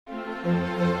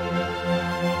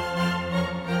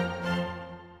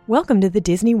Welcome to the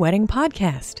Disney Wedding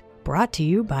Podcast, brought to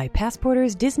you by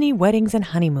Passporter's Disney Weddings and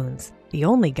Honeymoons, the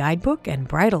only guidebook and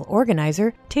bridal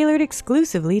organizer tailored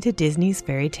exclusively to Disney's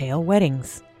fairy tale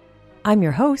weddings. I'm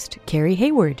your host, Carrie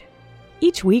Hayward.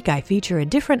 Each week I feature a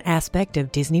different aspect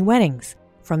of Disney weddings,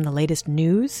 from the latest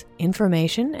news,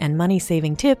 information, and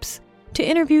money-saving tips, to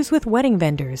interviews with wedding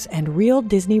vendors and real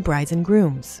Disney brides and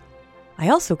grooms. I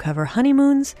also cover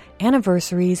honeymoons,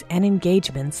 anniversaries, and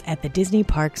engagements at the Disney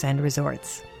parks and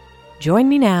resorts. Join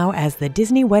me now as the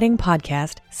Disney Wedding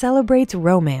Podcast celebrates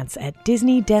romance at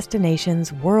Disney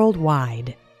destinations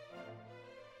worldwide.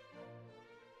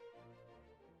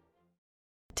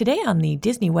 Today on the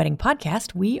Disney Wedding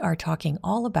Podcast, we are talking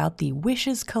all about the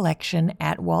Wishes collection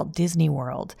at Walt Disney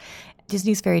World.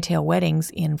 Disney's Fairy Tale Weddings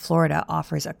in Florida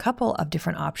offers a couple of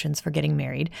different options for getting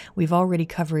married. We've already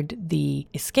covered the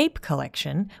Escape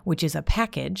collection, which is a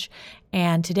package.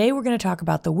 And today we're going to talk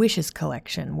about the Wishes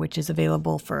collection, which is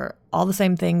available for all the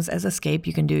same things as Escape.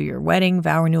 You can do your wedding,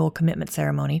 vow renewal, commitment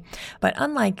ceremony. But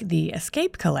unlike the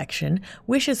Escape collection,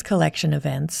 Wishes collection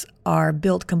events are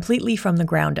built completely from the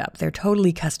ground up. They're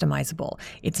totally customizable.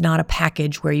 It's not a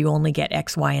package where you only get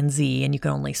X, Y, and Z, and you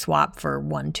can only swap for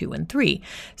 1, 2, and 3.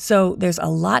 So there's a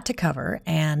lot to cover,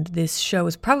 and this show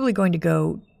is probably going to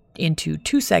go into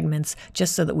 2 segments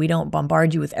just so that we don't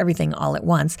bombard you with everything all at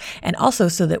once, and also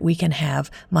so that we can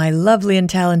have my lovely and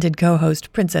talented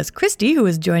co-host, Princess Christy, who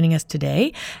is joining us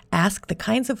today, ask the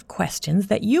kinds of questions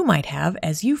that you might have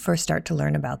as you first start to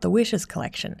learn about the Wishes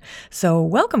collection. So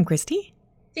welcome, Christy.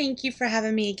 Thank you for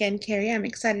having me again, Carrie. I'm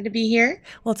excited to be here.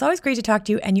 Well, it's always great to talk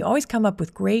to you, and you always come up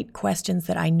with great questions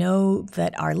that I know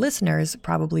that our listeners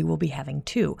probably will be having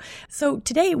too. So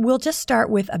today we'll just start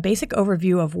with a basic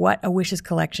overview of what a Wishes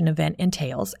collection event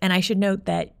entails, and I should note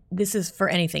that this is for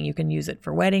anything. You can use it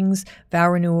for weddings, vow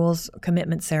renewals,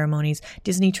 commitment ceremonies.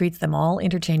 Disney treats them all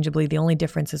interchangeably. The only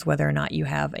difference is whether or not you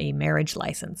have a marriage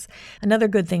license. Another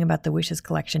good thing about the Wishes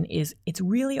collection is it's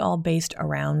really all based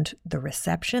around the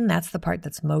reception. That's the part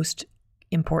that's most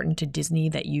important to Disney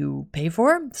that you pay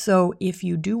for. So if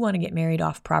you do want to get married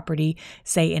off property,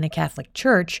 say in a Catholic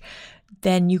church,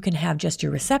 then you can have just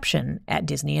your reception at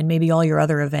Disney and maybe all your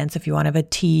other events if you want to have a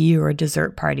tea or a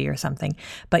dessert party or something.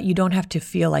 But you don't have to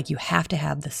feel like you have to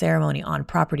have the ceremony on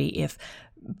property if,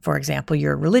 for example,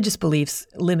 your religious beliefs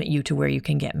limit you to where you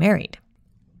can get married.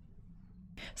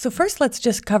 So first, let's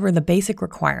just cover the basic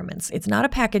requirements. It's not a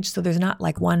package, so there's not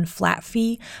like one flat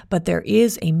fee, but there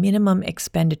is a minimum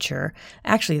expenditure.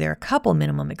 Actually, there are a couple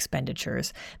minimum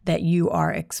expenditures that you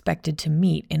are expected to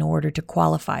meet in order to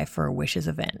qualify for a Wishes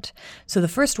event. So the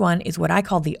first one is what I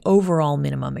call the overall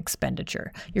minimum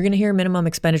expenditure. You're going to hear minimum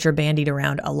expenditure bandied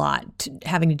around a lot,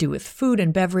 having to do with food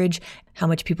and beverage, how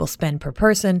much people spend per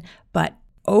person, but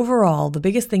overall, the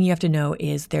biggest thing you have to know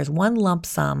is there's one lump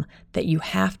sum that you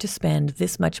have to spend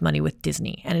this much money with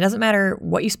Disney. And it doesn't matter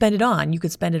what you spend it on. You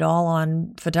could spend it all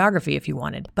on photography if you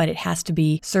wanted, but it has to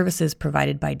be services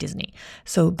provided by Disney.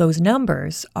 So those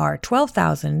numbers are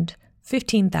 $12,000,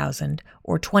 $15,000,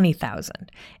 or $20,000.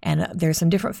 And there's some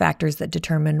different factors that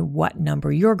determine what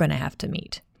number you're going to have to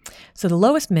meet. So the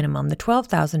lowest minimum, the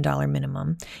 $12,000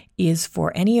 minimum, is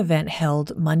for any event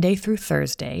held Monday through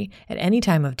Thursday at any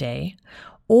time of day.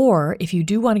 Or if you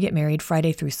do want to get married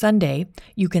Friday through Sunday,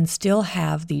 you can still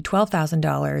have the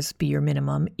 $12,000 be your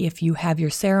minimum if you have your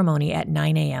ceremony at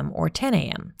 9 a.m. or 10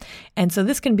 a.m. And so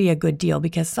this can be a good deal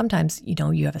because sometimes,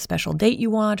 you have a special date you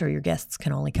want or your guests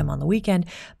can only come on the weekend,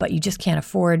 but you just can't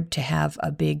afford to have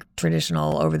a big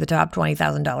traditional over-the-top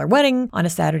 $20,000 wedding on a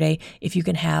Saturday. If you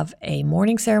can have a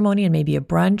morning ceremony and maybe a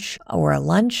brunch or a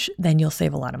lunch, then you'll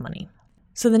save a lot of money.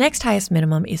 So the next highest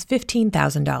minimum is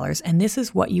 $15,000, and this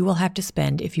is what you will have to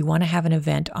spend if you want to have an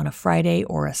event on a Friday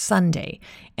or a Sunday.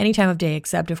 Any time of day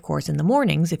except, of course, in the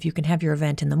mornings. If you can have your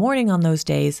event in the morning on those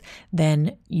days,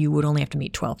 then you would only have to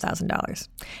meet $12,000.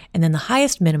 And then the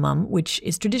highest minimum, which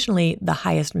is traditionally the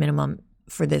highest minimum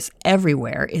for this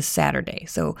everywhere, is Saturday.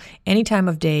 So any time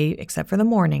of day except for the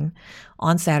morning,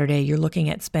 on Saturday, you're looking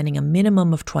at spending a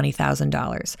minimum of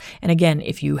 $20,000. And again,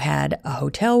 if you had a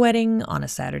hotel wedding on a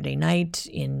Saturday night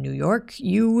in New York,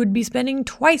 you would be spending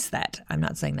twice that. I'm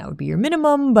not saying that would be your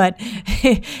minimum, but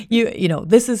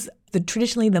this is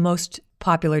traditionally the most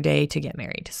popular day to get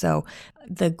married. So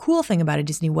the cool thing about a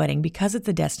Disney wedding, because it's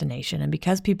a destination and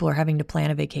because people are having to plan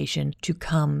a vacation to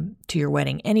come to your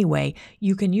wedding anyway,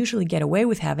 you can usually get away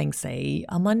with having, say,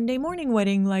 a Monday morning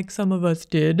wedding like some of us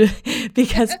did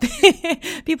because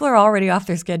people are already off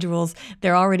their schedules.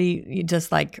 They're already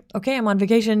just like, okay, I'm on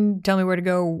vacation. Tell me where to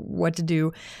go, what to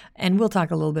do. And we'll talk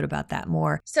a little bit about that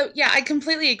more. So yeah, I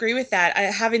completely agree with that.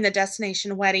 Having the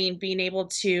destination wedding, being able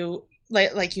to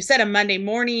like you said, a Monday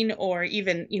morning or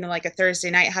even, like a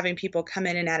Thursday night, having people come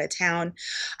in and out of town.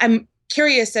 I'm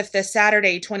curious if the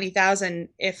Saturday 20,000,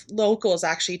 if locals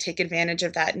actually take advantage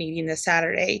of that needing the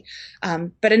Saturday.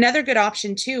 But another good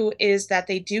option too is that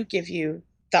they do give you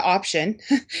the option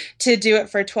to do it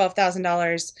for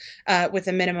 $12,000 with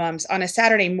the minimums on a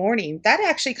Saturday morning. That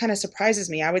actually kind of surprises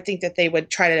me. I would think that they would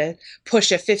try to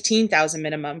push a 15,000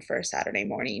 minimum for a Saturday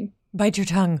morning. Bite your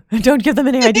tongue. Don't give them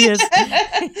any ideas. Sorry.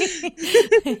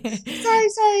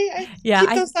 Keep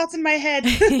those thoughts in my head.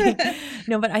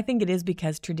 No, but I think it is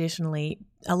because traditionally,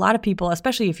 a lot of people,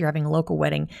 especially if you're having a local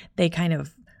wedding, they kind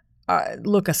of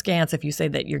look askance if you say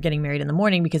that you're getting married in the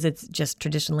morning because it's just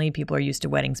traditionally people are used to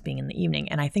weddings being in the evening.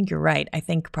 And I think you're right. I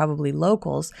think probably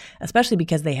locals, especially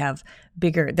because they have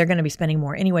they're going to be spending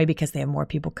more anyway because they have more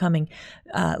people coming.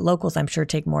 Locals, I'm sure,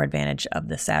 take more advantage of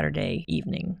the Saturday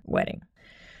evening wedding.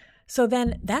 So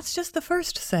then that's just the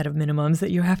first set of minimums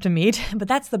that you have to meet. But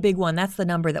that's the big one. That's the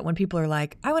number that when people are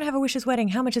like, I want to have a wishes wedding,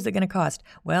 how much is it going to cost?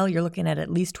 Well, you're looking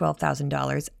at least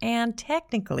 $12,000. And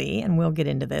technically, and we'll get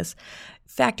into this,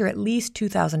 factor at least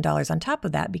 $2,000 on top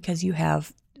of that because you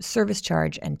have service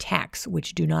charge and tax,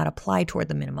 which do not apply toward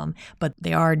the minimum, but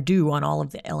they are due on all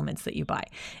of the elements that you buy.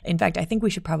 In fact, I think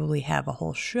we should probably have a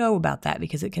whole show about that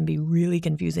because it can be really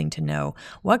confusing to know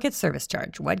what gets service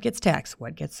charge, what gets tax,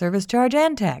 what gets service charge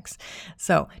and tax.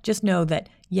 So just know that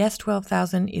yes,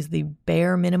 $12,000 is the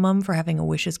bare minimum for having a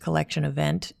Wishes Collection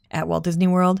event at Walt Disney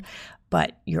World,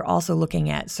 but you're also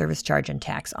looking at service charge and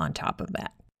tax on top of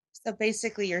that. So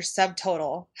basically your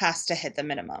subtotal has to hit the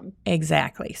minimum.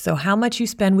 Exactly. So how much you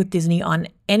spend with Disney on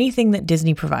anything that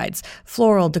Disney provides,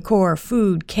 floral, decor,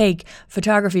 food, cake,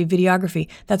 photography, videography.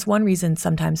 That's one reason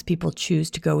sometimes people choose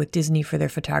to go with Disney for their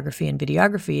photography and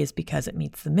videography is because it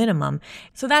meets the minimum.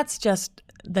 So that's just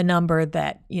the number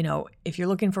that, if you're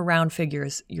looking for round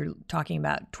figures, you're talking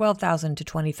about $12,000 to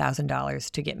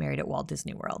 $20,000 to get married at Walt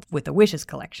Disney World with the Wishes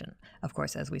Collection. Of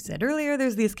course, as we said earlier,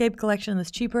 there's the Escape Collection that's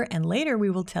cheaper, and later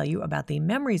we will tell you about the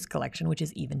Memories Collection, which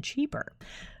is even cheaper.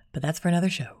 But that's for another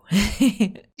show.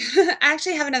 I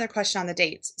actually have another question on the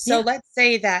dates. So let's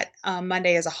say that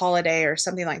Monday is a holiday or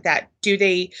something like that. Do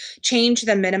they change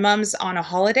the minimums on a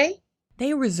holiday?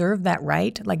 They reserve that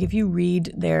right. Like if you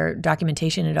read their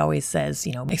documentation, it always says,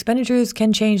 expenditures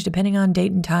can change depending on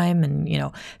date and time.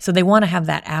 And, so they want to have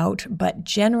that out. But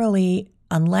generally,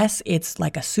 unless it's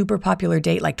like a super popular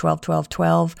date, like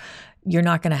 12/12/12, you're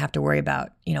not going to have to worry about,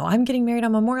 I'm getting married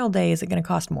on Memorial Day. Is it going to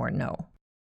cost more? No.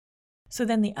 So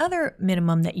then the other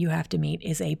minimum that you have to meet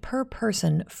is a per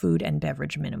person food and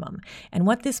beverage minimum. And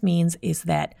what this means is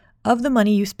that of the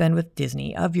money you spend with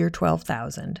Disney, of your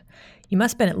 $12,000, you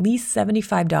must spend at least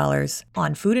 $75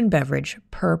 on food and beverage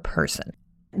per person.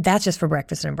 That's just for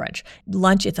breakfast and brunch.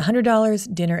 Lunch, it's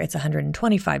 $100. Dinner, it's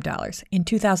 $125. In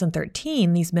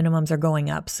 2013, these minimums are going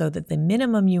up so that the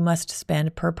minimum you must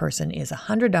spend per person is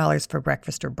 $100 for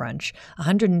breakfast or brunch,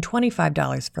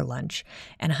 $125 for lunch,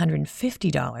 and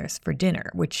 $150 for dinner,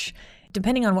 which,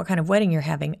 depending on what kind of wedding you're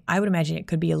having, I would imagine it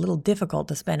could be a little difficult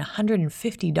to spend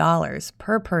 $150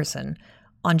 per person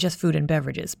on just food and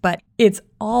beverages, but it's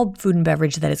all food and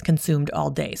beverage that is consumed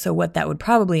all day. So what that would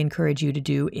probably encourage you to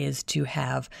do is to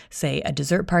have, say, a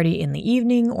dessert party in the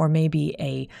evening or maybe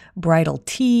a bridal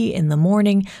tea in the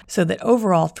morning, so that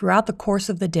overall, throughout the course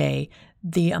of the day,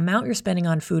 the amount you're spending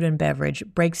on food and beverage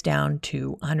breaks down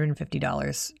to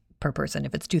 $150 per person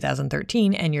if it's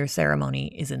 2013 and your ceremony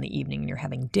is in the evening and you're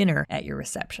having dinner at your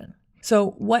reception.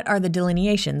 So what are the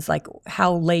delineations? Like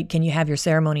how late can you have your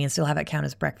ceremony and still have it count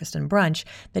as breakfast and brunch?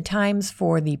 The times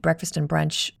for the breakfast and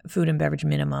brunch food and beverage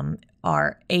minimum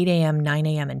are 8 a.m., 9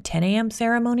 a.m., and 10 a.m.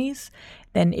 ceremonies.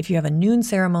 Then if you have a noon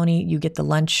ceremony, you get the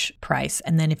lunch price.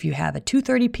 And then if you have a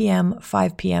 2:30 p.m.,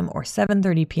 5 p.m., or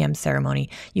 7:30 p.m. ceremony,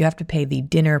 you have to pay the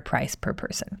dinner price per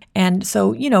person. And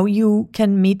so, you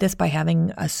can meet this by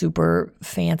having a super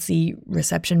fancy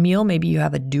reception meal. Maybe you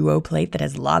have a duo plate that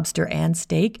has lobster and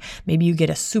steak. Maybe you get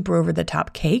a super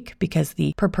over-the-top cake because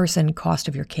the per person cost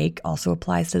of your cake also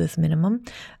applies to this minimum.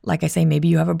 Like I say, maybe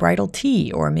you have a bridal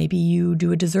tea, or maybe you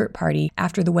do a dessert party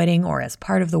after the wedding or as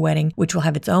part of the wedding, which will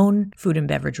have its own food and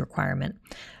beverage requirement.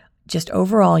 just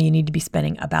overall, you need to be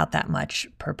spending about that much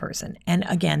per person. And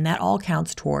again, that all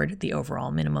counts toward the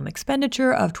overall minimum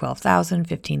expenditure of $12,000,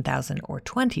 $15,000, or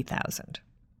 $20,000.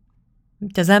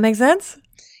 Does that make sense?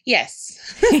 Yes.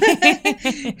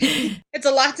 It's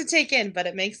a lot to take in, but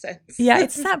it makes sense. Yeah,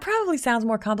 that probably sounds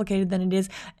more complicated than it is.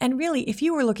 And really, if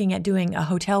you were looking at doing a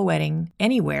hotel wedding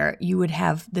anywhere, you would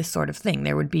have this sort of thing.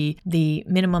 There would be the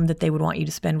minimum that they would want you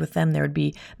to spend with them. There would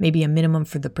be maybe a minimum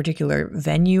for the particular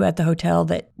venue at the hotel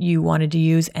that you wanted to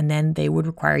use, and then they would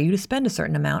require you to spend a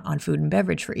certain amount on food and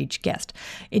beverage for each guest.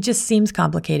 It just seems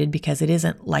complicated because it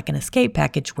isn't like an escape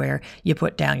package where you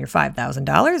put down your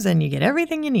 $5,000 and you get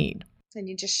everything you need. And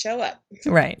you just show up.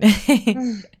 Right.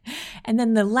 And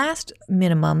then the last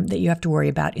minimum that you have to worry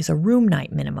about is a room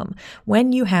night minimum.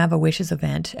 When you have a Wishes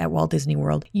event at Walt Disney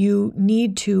World, you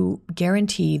need to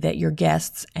guarantee that your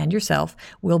guests and yourself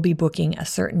will be booking a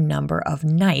certain number of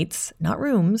nights, not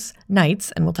rooms,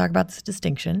 nights, and we'll talk about this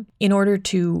distinction, in order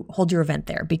to hold your event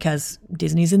there, because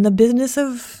Disney's in the business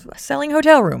of selling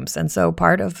hotel rooms. And so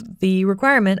part of the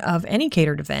requirement of any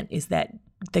catered event is that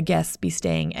the guests be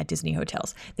staying at Disney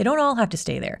hotels. They don't all have to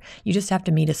stay there. You just have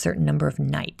to meet a certain number of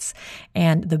nights.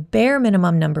 And the bare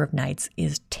minimum number of nights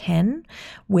is 10,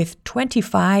 with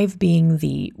 25 being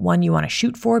the one you want to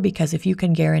shoot for, because if you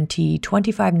can guarantee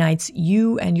 25 nights,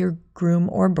 you and your groom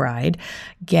or bride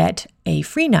get a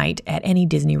free night at any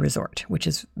Disney resort, which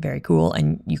is very cool.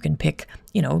 And you can pick,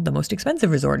 the most expensive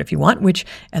resort if you want, which,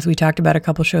 as we talked about a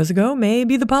couple shows ago, may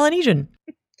be the Polynesian.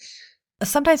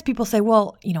 Sometimes people say,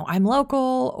 well, I'm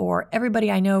local, or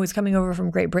everybody I know is coming over from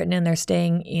Great Britain and they're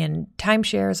staying in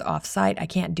timeshares off-site. I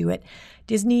can't do it.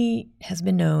 Disney has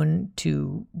been known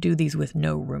to do these with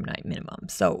no room night minimum.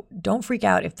 So don't freak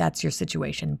out if that's your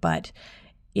situation, but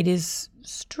it is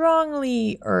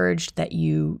strongly urged that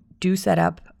you do set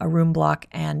up a room block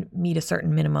and meet a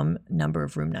certain minimum number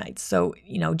of room nights. So,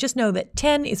 just know that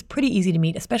 10 is pretty easy to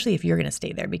meet, especially if you're going to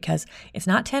stay there, because it's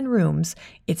not 10 rooms,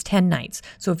 it's 10 nights.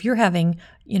 So if you're having,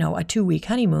 a 2-week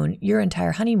honeymoon, your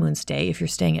entire honeymoon stay, if you're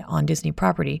staying on Disney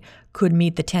property, could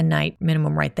meet the 10-night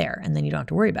minimum right there, and then you don't have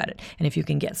to worry about it. And if you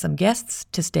can get some guests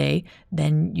to stay,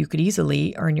 then you could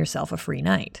easily earn yourself a free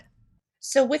night.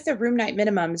 So with the room night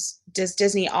minimums, does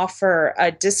Disney offer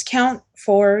a discount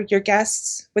for your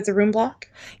guests with the room block?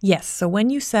 Yes. So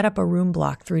when you set up a room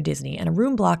block through Disney, and a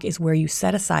room block is where you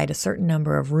set aside a certain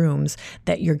number of rooms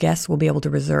that your guests will be able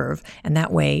to reserve. And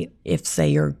that way, if, say,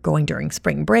 you're going during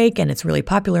spring break and it's really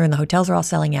popular and the hotels are all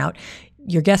selling out,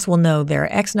 your guests will know there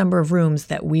are X number of rooms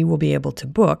that we will be able to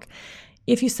book.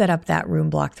 If you set up that room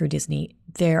block through Disney,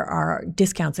 there are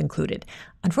discounts included.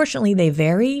 Unfortunately, they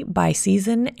vary by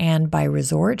season and by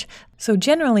resort. So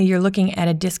generally, you're looking at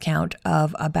a discount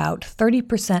of about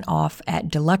 30% off at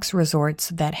deluxe resorts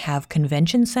that have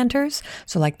convention centers.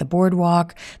 So like the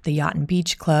Boardwalk, the Yacht and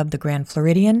Beach Club, the Grand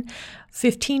Floridian.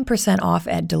 15% off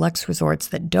at deluxe resorts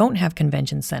that don't have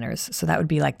convention centers. So that would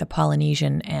be like the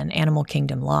Polynesian and Animal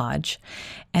Kingdom Lodge.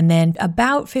 And then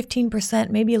about 15%,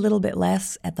 maybe a little bit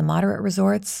less at the moderate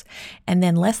resorts, and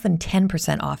then less than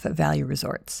 10% off at value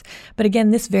resorts. But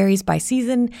again, this varies by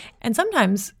season, and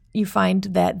sometimes you find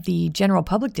that the general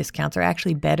public discounts are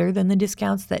actually better than the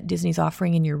discounts that Disney's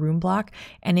offering in your room block.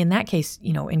 And in that case,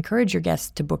 encourage your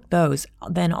guests to book those.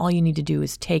 Then all you need to do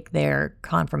is take their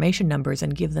confirmation numbers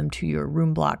and give them to your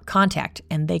room block contact,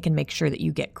 and they can make sure that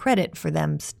you get credit for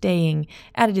them staying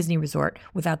at a Disney resort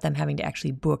without them having to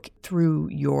actually book through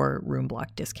your room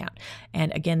block discount.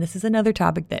 And again, this is another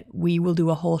topic that we will do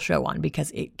a whole show on,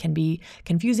 because it can be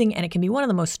confusing and it can be one of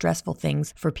the most stressful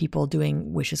things for people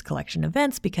doing Wishes Collection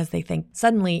events, because they think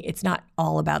suddenly it's not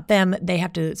all about them. They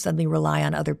have to suddenly rely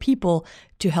on other people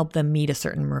to help them meet a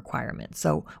certain requirement.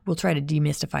 So we'll try to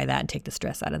demystify that and take the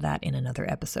stress out of that in another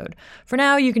episode. For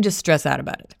now, you can just stress out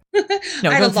about it.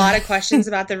 I had a lot of questions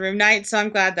about the room night, so I'm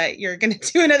glad that you're going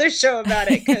to do another show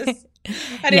about it, because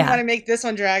I didn't want to make this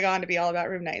one drag on to be all about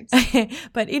room nights.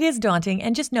 But it is daunting.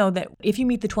 And just know that if you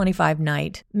meet the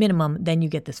 25-night minimum, then you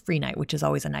get this free night, which is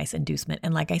always a nice inducement.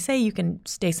 And like I say, you can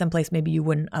stay someplace maybe you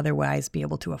wouldn't otherwise be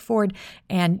able to afford.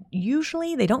 And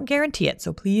usually they don't guarantee it,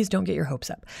 so please don't get your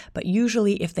hopes up. But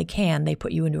usually if they can, they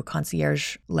put you into a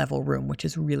concierge level room, which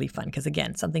is really fun. Because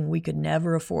again, something we could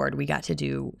never afford, we got to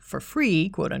do for free,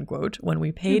 quote unquote, when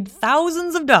we paid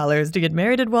thousands of dollars to get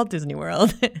married at Walt Disney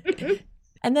World.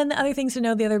 And then the other things to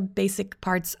know, the other basic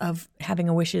parts of having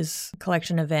a Wishes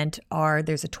Collection event are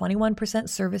there's a 21%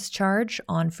 service charge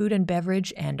on food and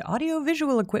beverage and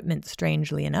audio-visual equipment,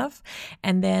 strangely enough.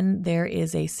 And then there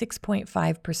is a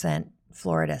 6.5%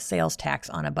 Florida sales tax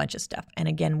on a bunch of stuff. And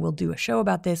again, we'll do a show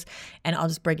about this, and I'll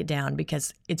just break it down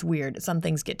because it's weird. Some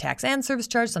things get tax and service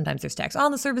charge. Sometimes there's tax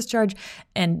on the service charge.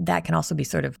 And that can also be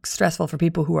sort of stressful for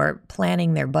people who are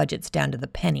planning their budgets down to the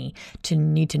penny to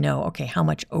need to know, okay, how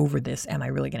much over this am I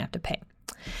really going to have to pay?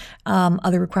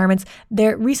 Other requirements.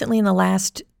 There recently in the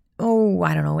last,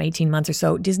 18 months or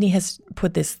so, Disney has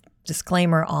put this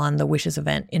disclaimer on the Wishes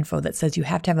event info that says you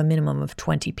have to have a minimum of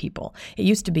 20 people. It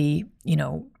used to be,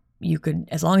 you could,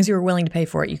 as long as you were willing to pay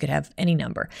for it, you could have any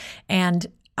number. And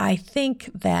I think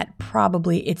that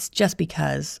probably it's just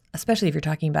because, especially if you're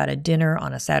talking about a dinner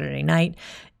on a Saturday night,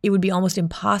 it would be almost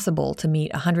impossible to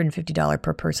meet $150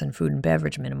 per person food and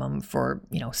beverage minimum for,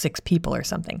 6 people or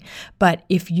something. But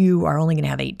if you are only going to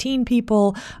have 18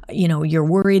 people, you're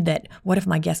worried that what if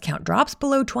my guest count drops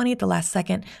below 20 at the last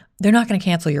second? They're not going to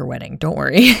cancel your wedding. Don't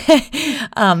worry.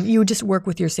 You would just work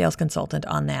with your sales consultant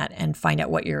on that and find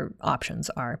out what your options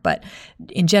are. But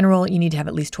in general, you need to have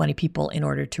at least 20 people in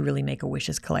order to really make a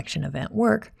Wishes Collection event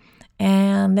work.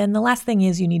 And then the last thing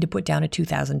is you need to put down a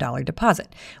 $2,000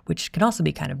 deposit, which can also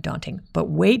be kind of daunting. But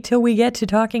wait till we get to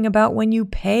talking about when you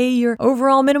pay your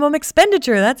overall minimum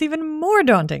expenditure. That's even more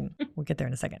daunting. We'll get there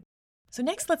in a second. So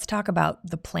next, let's talk about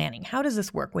the planning. How does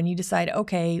this work? When you decide,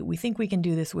 okay, we think we can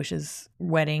do this Wishes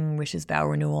wedding, Wishes vow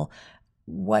renewal,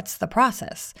 what's the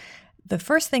process? The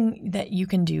first thing that you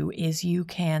can do is you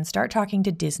can start talking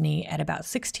to Disney at about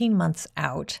 16 months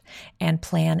out and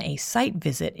plan a site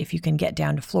visit if you can get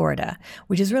down to Florida,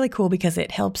 which is really cool because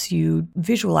it helps you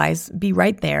visualize, be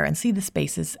right there and see the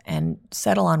spaces and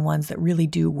settle on ones that really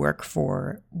do work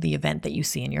for the event that you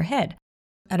see in your head.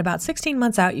 At about 16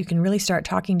 months out, you can really start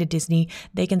talking to Disney.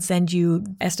 They can send you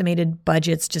estimated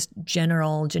budgets, just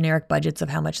generic budgets of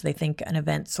how much they think an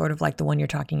event sort of like the one you're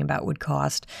talking about would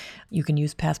cost. You can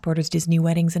use Passporter's Disney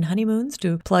Weddings and Honeymoons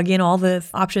to plug in all the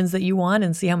options that you want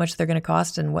and see how much they're going to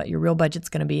cost and what your real budget's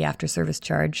going to be after service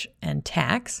charge and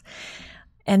tax.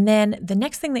 And then the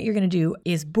next thing that you're going to do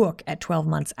is book at 12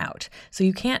 months out. So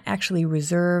you can't actually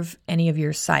reserve any of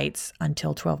your sites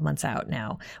until 12 months out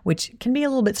now, which can be a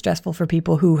little bit stressful for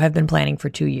people who have been planning for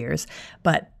 2 years.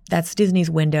 But that's Disney's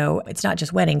window. It's not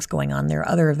just weddings going on. There are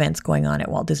other events going on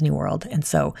at Walt Disney World. And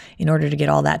so in order to get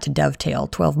all that to dovetail,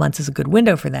 12 months is a good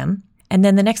window for them. And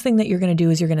then the next thing that you're going to do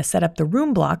is you're going to set up the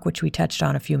room block, which we touched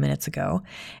on a few minutes ago,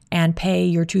 and pay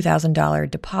your $2,000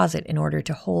 deposit in order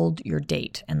to hold your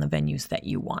date and the venues that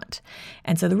you want.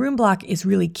 And so the room block is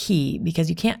really key because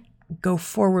you can't go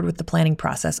forward with the planning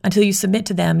process until you submit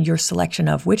to them your selection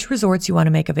of which resorts you want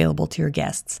to make available to your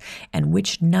guests and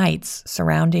which nights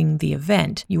surrounding the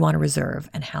event you want to reserve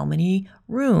and how many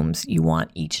rooms you want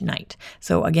each night.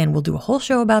 So again, we'll do a whole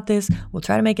show about this. We'll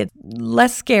try to make it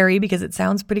less scary because it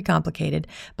sounds pretty complicated,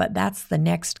 but that's the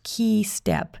next key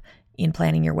step in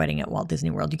planning your wedding at Walt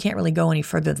Disney World. You can't really go any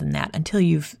further than that until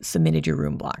you've submitted your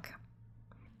room block.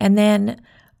 And then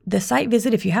the site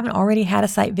visit, if you haven't already had a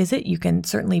site visit, you can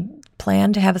certainly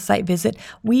plan to have a site visit.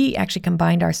 We actually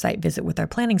combined our site visit with our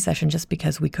planning session just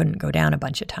because we couldn't go down a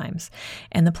bunch of times.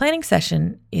 And the planning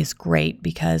session is great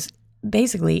because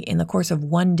basically in the course of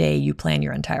one day, you plan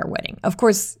your entire wedding. Of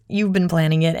course, you've been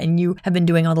planning it and you have been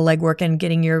doing all the legwork and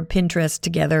getting your Pinterest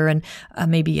together and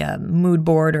maybe a mood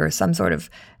board or some sort of,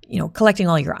 collecting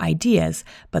all your ideas.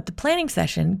 But the planning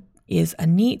session is a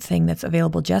neat thing that's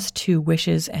available just to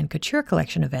Wishes and Couture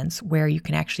Collection events where you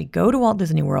can actually go to Walt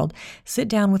Disney World, sit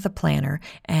down with a planner,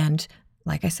 and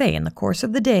like I say, in the course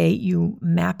of the day, you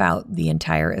map out the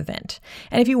entire event.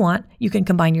 And if you want, you can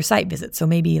combine your site visits. So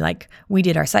maybe like we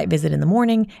did our site visit in the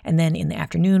morning, and then in the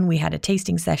afternoon, we had a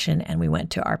tasting session and we went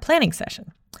to our planning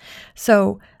session.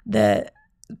 So the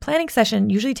planning session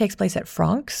usually takes place at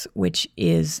Franck's, which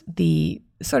is the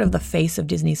sort of the face of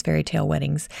Disney's fairy tale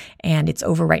weddings, and it's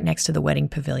over right next to the wedding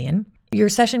pavilion. Your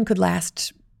session could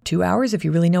last 2 hours if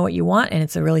you really know what you want, and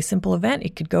it's a really simple event.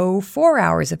 It could go 4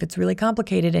 hours if it's really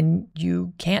complicated and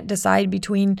you can't decide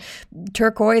between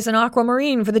turquoise and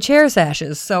aquamarine for the chair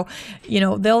sashes. So,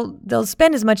 they'll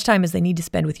spend as much time as they need to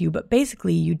spend with you, but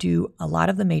basically you do a lot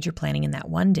of the major planning in that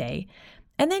one day.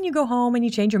 And then you go home and you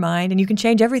change your mind and you can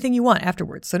change everything you want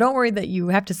afterwards. So don't worry that you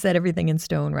have to set everything in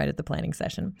stone right at the planning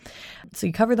session. So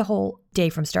you cover the whole day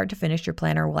from start to finish. Your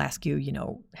planner will ask you,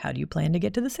 how do you plan to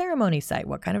get to the ceremony site?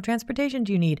 What kind of transportation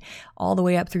do you need? All the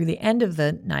way up through the end of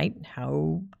the night,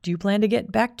 how do you plan to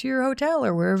get back to your hotel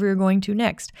or wherever you're going to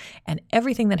next? And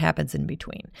everything that happens in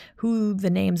between. Who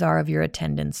the names are of your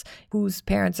attendants, whose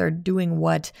parents are doing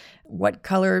what what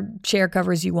color chair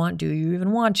covers you want. Do you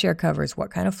even want chair covers? What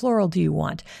kind of floral do you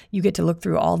want? You get to look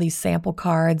through all these sample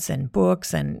cards and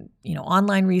books and,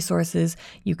 online resources.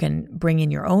 You can bring in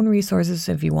your own resources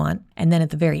if you want. And then at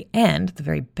the very end, the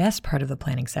very best part of the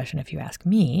planning session, if you ask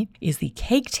me, is the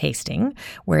cake tasting,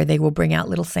 where they will bring out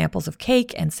little samples of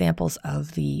cake and samples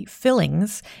of the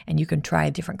fillings, and you can try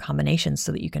different combinations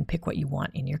so that you can pick what you want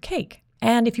in your cake.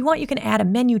 And if you want, you can add a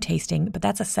menu tasting, but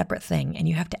that's a separate thing, and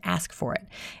you have to ask for it.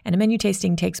 And a menu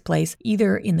tasting takes place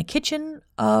either in the kitchen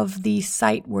of the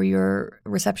site where your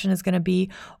reception is going to be,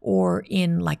 or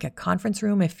in like a conference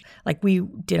room. If like we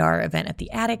did our event at the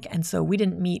attic, and so we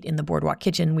didn't meet in the Boardwalk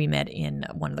kitchen, we met in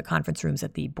one of the conference rooms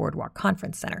at the Boardwalk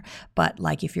Conference Center. But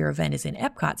like if your event is in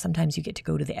Epcot, sometimes you get to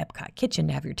go to the Epcot kitchen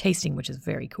to have your tasting, which is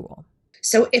very cool.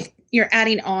 So if you're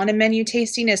adding on a menu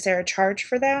tasting, is there a charge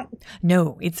for that?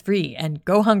 No, it's free, and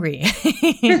go hungry.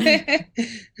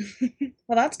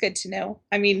 Well, that's good to know.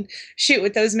 I mean, shoot,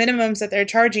 with those minimums that they're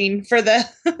charging for the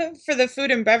for the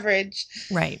food and beverage.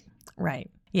 Right.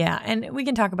 Yeah, and we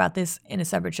can talk about this in a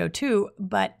separate show too,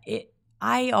 but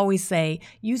I always say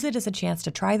use it as a chance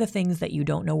to try the things that you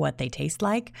don't know what they taste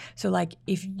like. So like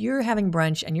if you're having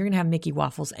brunch and you're going to have Mickey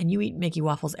waffles and you eat Mickey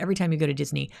waffles every time you go to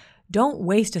Disney, don't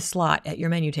waste a slot at your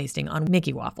menu tasting on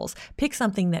Mickey waffles. Pick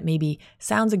something that maybe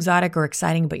sounds exotic or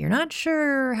exciting, but you're not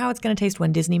sure how it's going to taste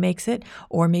when Disney makes it.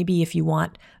 Or maybe if you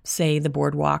want, say, the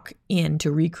Boardwalk Inn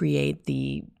to recreate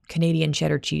the Canadian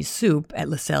cheddar cheese soup at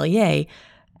Le Cellier,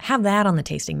 have that on the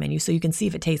tasting menu so you can see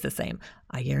if it tastes the same.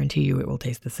 I guarantee you it will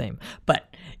taste the same. But,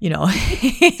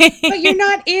 But you're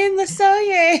not in Le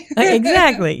Cellier.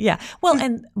 Exactly, yeah. Well,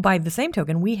 and by the same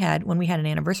token, when we had an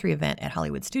anniversary event at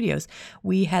Hollywood Studios,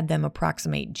 we had them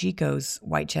approximate Jiko's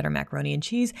white cheddar macaroni and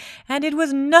cheese, and it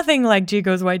was nothing like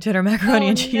Jiko's white cheddar macaroni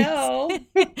and cheese. No.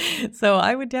 So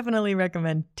I would definitely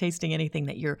recommend tasting anything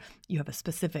that you have a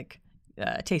specific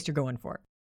taste you're going for.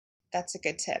 That's a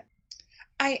good tip.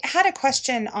 I had a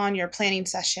question on your planning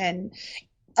session.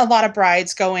 A lot of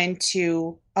brides go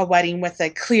into a wedding with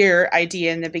a clear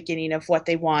idea in the beginning of what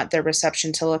they want their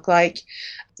reception to look like,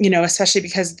 especially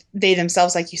because they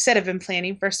themselves, like you said, have been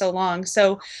planning for so long.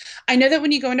 So I know that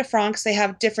when you go into Franck's, they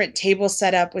have different tables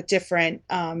set up with different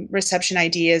reception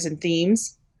ideas and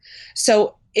themes.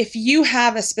 So if you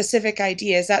have a specific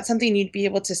idea, is that something you'd be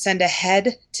able to send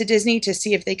ahead to Disney to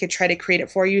see if they could try to create it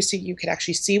for you so you could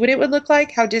actually see what it would look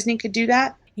like, how Disney could do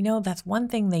that? That's one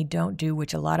thing they don't do,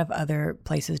 which a lot of other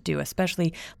places do,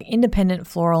 especially independent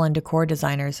floral and decor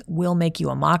designers will make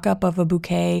you a mock-up of a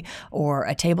bouquet or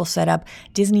a table setup.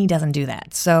 Disney doesn't do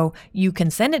that. So you can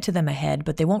send it to them ahead,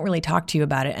 but they won't really talk to you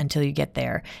about it until you get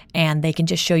there. And they can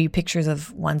just show you pictures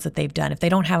of ones that they've done. If they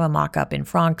don't have a mock-up in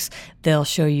Franck's, they'll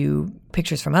show you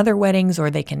pictures from other weddings, or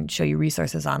they can show you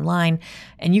resources online,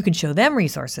 and you can show them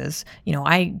resources.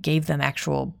 I gave them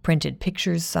actual printed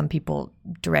pictures. Some people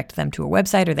direct them to a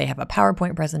website, or they have a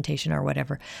PowerPoint presentation or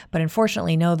whatever. But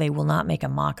unfortunately, no, they will not make a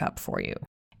mock-up for you.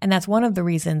 And that's one of the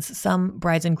reasons some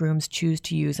brides and grooms choose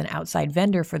to use an outside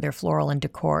vendor for their floral and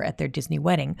decor at their Disney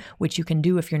wedding, which you can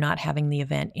do if you're not having the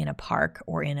event in a park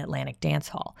or in Atlantic Dance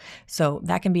Hall. So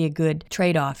that can be a good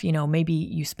trade-off. Maybe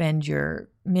you spend your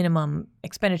minimum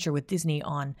expenditure with Disney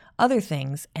on other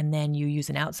things, and then you use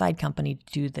an outside company to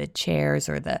do the chairs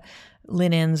or the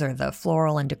linens or the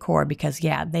floral and decor, because,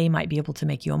 they might be able to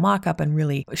make you a mock-up and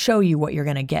really show you what you're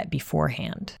going to get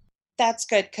beforehand. That's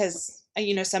good, because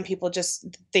some people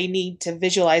they need to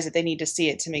visualize it. They need to see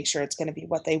it to make sure it's going to be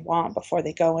what they want before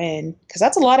they go in, because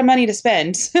that's a lot of money to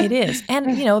spend. It is.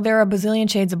 And, there are a bazillion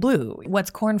shades of blue. What's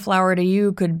cornflower to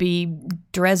you could be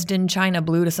Dresden China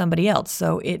blue to somebody else.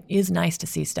 So it is nice to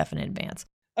see stuff in advance.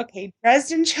 Okay,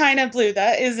 Dresden China blue.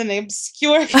 That is an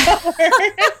obscure color.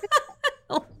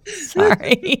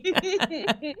 Sorry.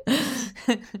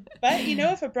 But,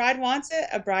 if a bride wants it,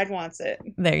 a bride wants it.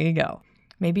 There you go.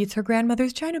 Maybe it's her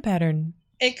grandmother's china pattern.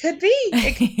 It could be.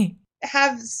 It could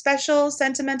have special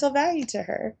sentimental value to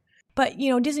her. But,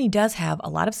 Disney does have a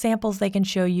lot of samples they can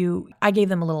show you. I gave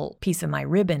them a little piece of my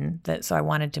ribbon, so I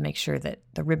wanted to make sure that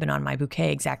the ribbon on my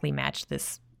bouquet exactly matched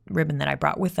this ribbon that I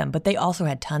brought with them. But they also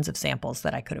had tons of samples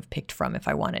that I could have picked from if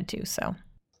I wanted to, So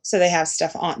they have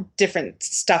different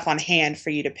stuff on hand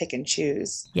for you to pick and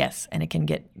choose. Yes, and it can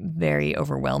get very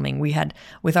overwhelming.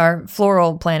 With our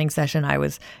floral planning session, I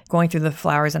was going through the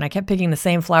flowers and I kept picking the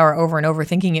same flower over and over,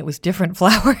 thinking it was different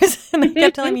flowers. And they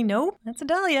kept telling me, no, that's a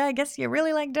dahlia. I guess you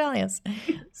really like dahlias.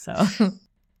 So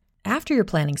after your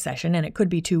planning session, and it could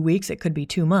be 2 weeks, it could be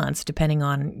 2 months, depending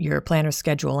on your planner's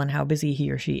schedule and how busy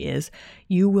he or she is,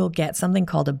 you will get something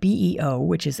called a BEO,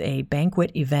 which is a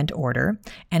banquet event order,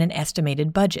 and an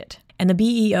estimated budget. And the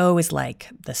BEO is like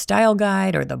the style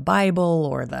guide or the Bible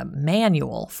or the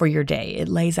manual for your day. It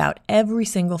lays out every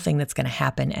single thing that's going to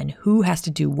happen and who has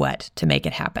to do what to make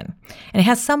it happen. And it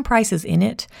has some prices in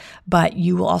it, but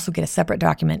you will also get a separate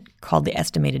document called the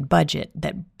estimated budget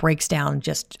that breaks down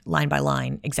just line by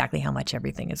line exactly how much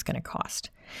everything is going to cost.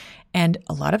 And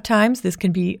a lot of times this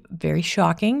can be very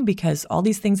shocking because all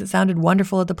these things that sounded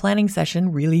wonderful at the planning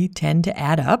session really tend to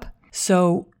add up.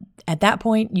 So at that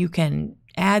point, you can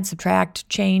add, subtract,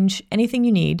 change anything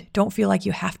you need. Don't feel like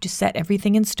you have to set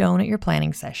everything in stone at your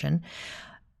planning session.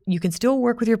 You can still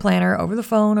work with your planner over the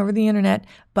phone, over the internet,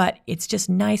 but it's just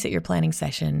nice at your planning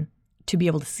session to be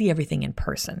able to see everything in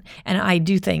person. And I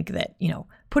do think that,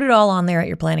 put it all on there at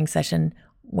your planning session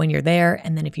when you're there,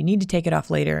 and then if you need to take it off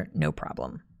later, no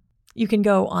problem. You can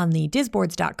go on the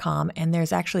disboards.com and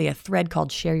there's actually a thread called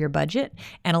Share Your Budget.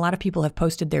 And a lot of people have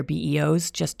posted their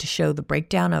BEOs just to show the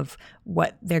breakdown of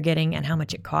what they're getting and how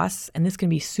much it costs. And this can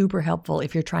be super helpful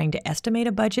if you're trying to estimate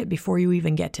a budget before you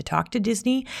even get to talk to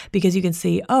Disney, because you can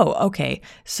see, oh, okay,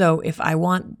 so if I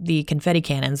want the confetti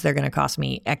cannons, they're going to cost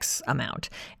me X amount.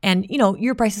 And,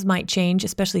 your prices might change,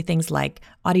 especially things like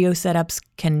audio setups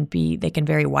can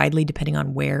vary widely depending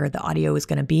on where the audio is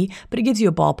going to be, but it gives you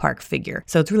a ballpark figure.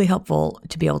 So it's really helpful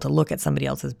to be able to look at somebody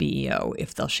else's BEO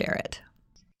if they'll share it.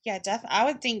 Yeah, definitely. I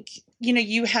would think,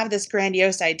 you have this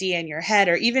grandiose idea in your head,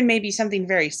 or even maybe something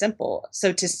very simple.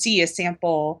 So to see a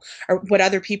sample or what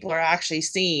other people are actually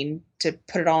seeing to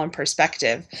put it all in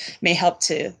perspective may help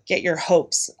to get your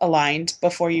hopes aligned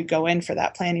before you go in for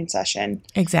that planning session.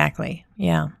 Exactly.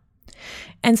 Yeah.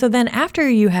 And so then after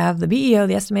you have the BEO,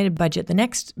 the estimated budget, the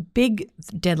next big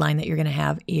deadline that you're going to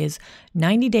have is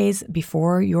 90 days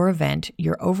before your event,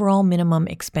 your overall minimum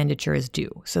expenditure is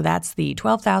due. So that's the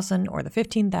 $12,000 or the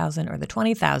 $15,000 or the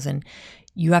 $20,000.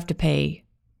 You have to pay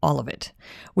all of it,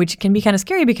 which can be kind of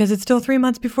scary because it's still 3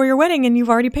 months before your wedding and you've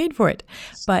already paid for it.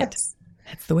 But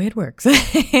that's the way it works.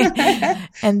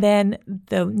 And then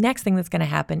the next thing that's going to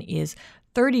happen is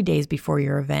 30 days before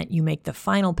your event, you make the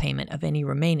final payment of any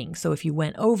remaining. So if you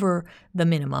went over the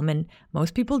minimum, and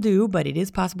most people do, but it is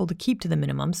possible to keep to the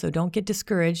minimum, so don't get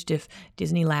discouraged if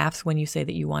Disney laughs when you say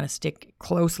that you want to stick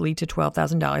closely to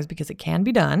 $12,000 because it can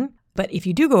be done. But if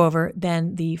you do go over,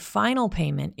 then the final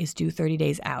payment is due 30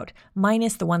 days out,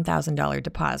 minus the $1,000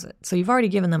 deposit. So you've already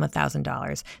given them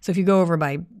 $1,000. So if you go over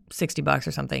by $60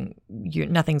 or something,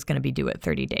 nothing's going to be due at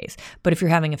 30 days. But if you're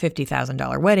having a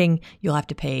 $50,000 wedding, you'll have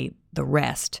to pay the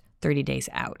rest 30 days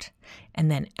out. And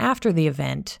then after the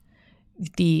event,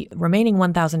 the remaining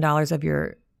 $1,000 of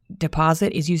your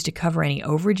deposit is used to cover any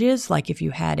overages, like if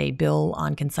you had a bill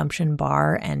on consumption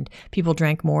bar and people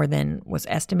drank more than was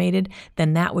estimated,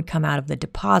 then that would come out of the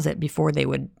deposit before they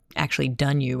would actually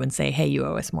dun you and say, hey, you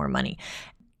owe us more money.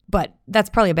 But that's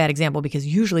probably a bad example because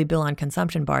usually bill on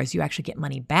consumption bars, you actually get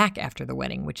money back after the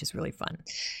wedding, which is really fun.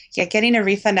 Yeah, getting a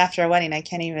refund after a wedding, I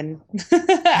can't even,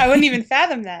 I wouldn't even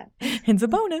fathom that. It's a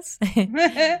bonus.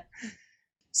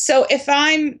 So if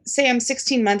I'm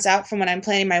 16 months out from when I'm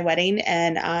planning my wedding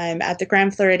and I'm at the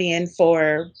Grand Floridian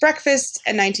for breakfast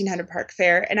at 1900 Park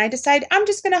Fair, and I decide I'm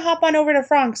just going to hop on over to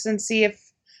Frank's and see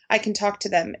if I can talk to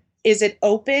them. Is it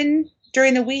open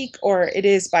during the week or it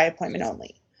is by appointment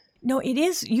only? No, it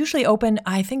is usually open.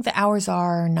 I think the hours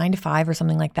are 9 to 5 or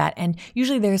something like that. And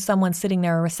usually there's someone sitting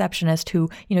there, a receptionist who,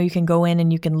 you can go in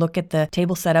and you can look at the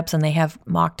table setups and they have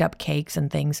mocked up cakes and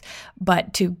things.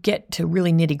 But to get to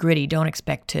really nitty gritty, don't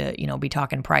expect to, be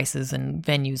talking prices and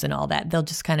venues and all that. They'll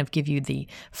just kind of give you the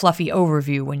fluffy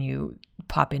overview when you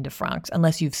pop into Frank's,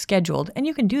 unless you've scheduled. And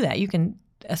you can do that. You can,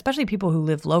 especially people who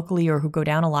live locally or who go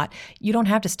down a lot, you don't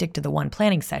have to stick to the one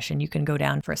planning session. You can go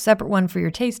down for a separate one for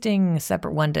your tasting, a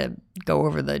separate one to go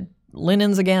over the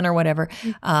linens again or whatever.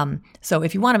 So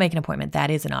if you want to make an appointment,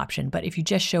 that is an option. But if you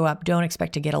just show up, don't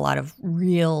expect to get a lot of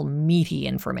real meaty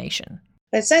information.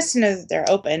 But it's nice to know that they're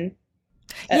open.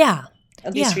 Yeah.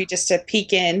 At least for you just to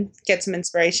peek in, get some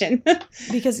inspiration.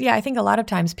 Because, I think a lot of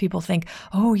times people think,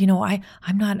 oh,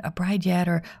 I'm not a bride yet,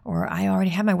 or I already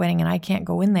have my wedding and I can't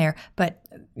go in there. But,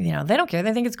 they don't care.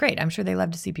 They think it's great. I'm sure they love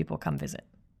to see people come visit.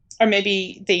 Or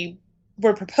maybe they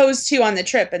were proposed to on the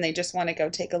trip and they just want to go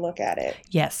take a look at it.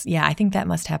 Yes. Yeah, I think that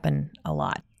must happen a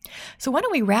lot. So why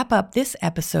don't we wrap up this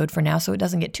episode for now so it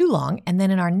doesn't get too long, and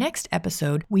then in our next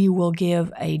episode, we will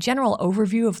give a general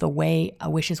overview of the way A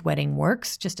Wish's wedding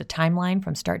works, just a timeline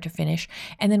from start to finish,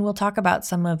 and then we'll talk about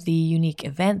some of the unique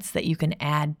events that you can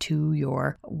add to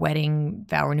your wedding,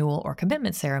 vow renewal, or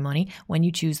commitment ceremony when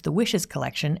you choose the Wishes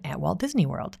collection at Walt Disney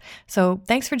World. So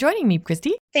thanks for joining me,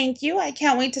 Christy. Thank you. I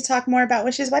can't wait to talk more about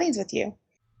Wishes weddings with you.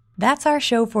 That's our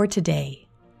show for today.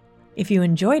 If you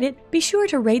enjoyed it, be sure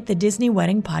to rate the Disney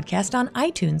Wedding Podcast on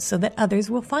iTunes so that others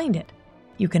will find it.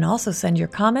 You can also send your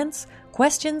comments,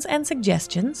 questions, and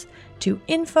suggestions to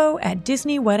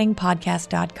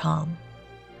info@disneyweddingpodcast.com.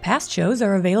 Past shows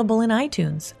are available in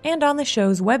iTunes and on the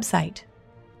show's website.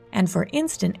 And for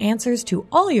instant answers to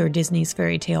all your Disney's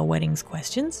Fairy Tale Weddings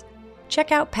questions,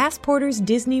 check out Passporter's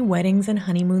Disney Weddings and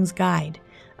Honeymoons Guide,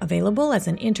 available as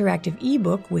an interactive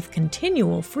ebook with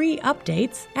continual free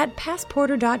updates at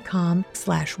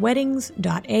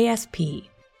passporter.com/weddings.asp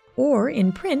or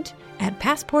in print at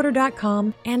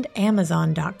passporter.com and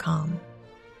amazon.com.